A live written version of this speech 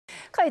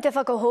Kai te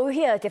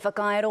whakahohia te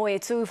whakaero e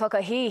tū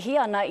whakahihi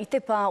ana I te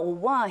pā o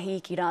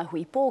Waahi ki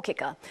Waahi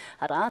Pā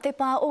ara te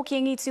pā o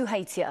King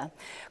Tuheitia.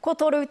 Ko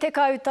toru te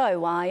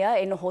kautau aia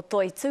e noho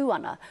toi tū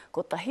ana,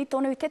 ko tahi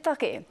tonu te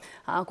take.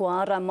 Ko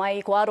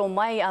aro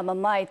mai ama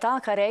mai tā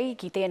Karere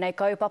ki tēnei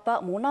kaupapa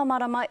mō nā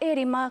marama e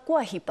rima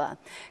Waahi Pā.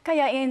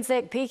 Kaia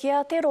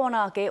Pikia te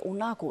ronake o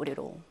nā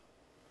kōrero.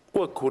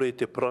 Ua kore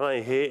te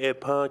prae he e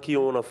pā ki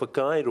ona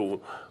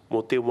whakaero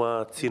mo te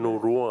wā tino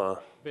roa.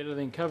 Better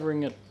than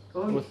covering it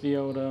with the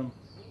old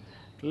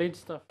lead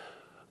stuff.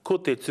 Ko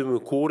te tumu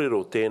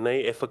kōrero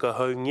tēnei e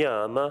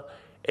whakahaungia ana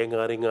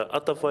engari ngā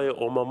atawhai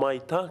o mamai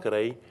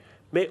tākarei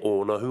me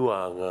ona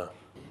huanga.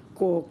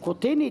 Ko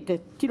tēnei te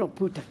tino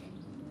pūtaki.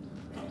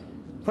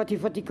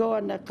 Whati ko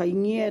ana ka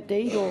ingia te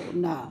iro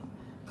nā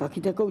ka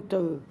ki te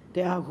koutou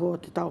te aho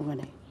te taonga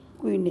nei.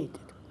 Koe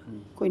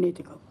nei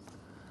te kau.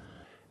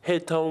 He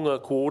taonga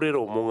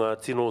kōrero mo ngā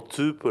tino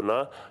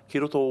tūpuna ki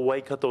roto o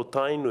Waikato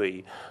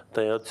Tainui,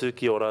 tai atu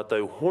ki o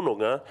rātou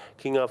hononga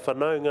ki ngā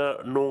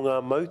whanaunga no ngā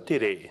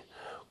mautere.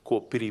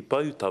 Ko piri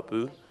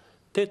pautapu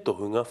te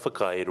tohunga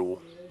whakaero.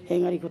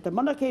 Engari ko te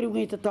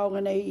manakerunga I te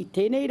taonga nei I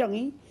tēnei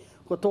rangi,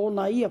 ko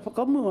tōna ia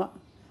whakamua,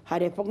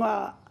 haere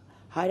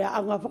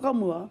anga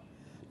whakamua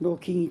no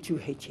King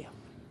Tuheitia.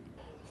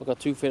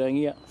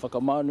 Whakatūwherangia,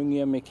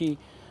 whakamānungia me ki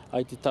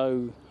ai te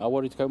tau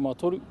awari te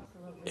kaumātoru.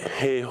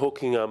 He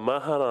hoki ngā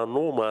mahara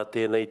no mā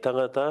tēnei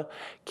tangata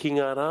ki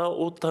ngā rā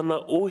o tana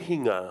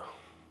ohinga.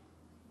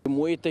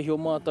 Mo etehi o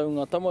mātou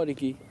ngā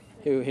tamariki,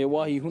 he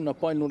wāhi huna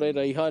pai no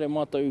reira I haere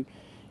mātou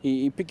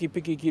I piki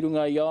ki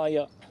runga I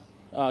aia,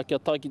 kia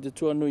tai ki te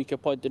tuanui, kia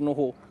pai te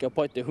noho, kia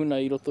pai te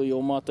huna I roto I o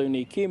mātou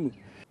nei kēmu.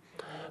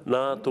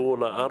 Nā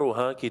tōna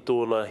aroha ki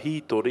tōna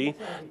hītori,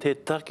 te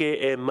take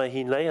e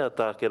mahi nei a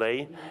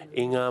tākerei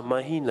I ngā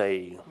mahi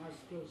nei.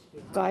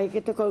 Ka heke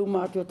te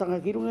kaumātua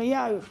tanga ki runga I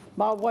au,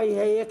 mā wai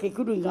hei eke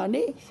kuru ngā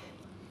ne,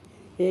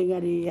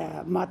 engari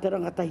mā te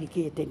rangatahi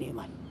ki e tēnei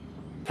mai.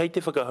 Kei te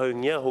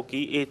whakahaungia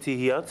hoki e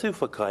tihi atu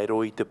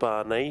whakaero I te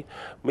pānei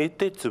me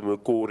te tumu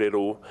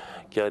kōrero,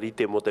 kia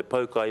rite mo te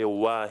paukai o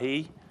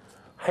Waahi,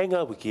 hei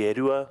ngā wiki e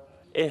rua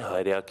e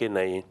haere ake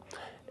nei.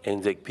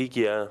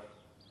 Pikia,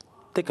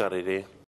 te Karere.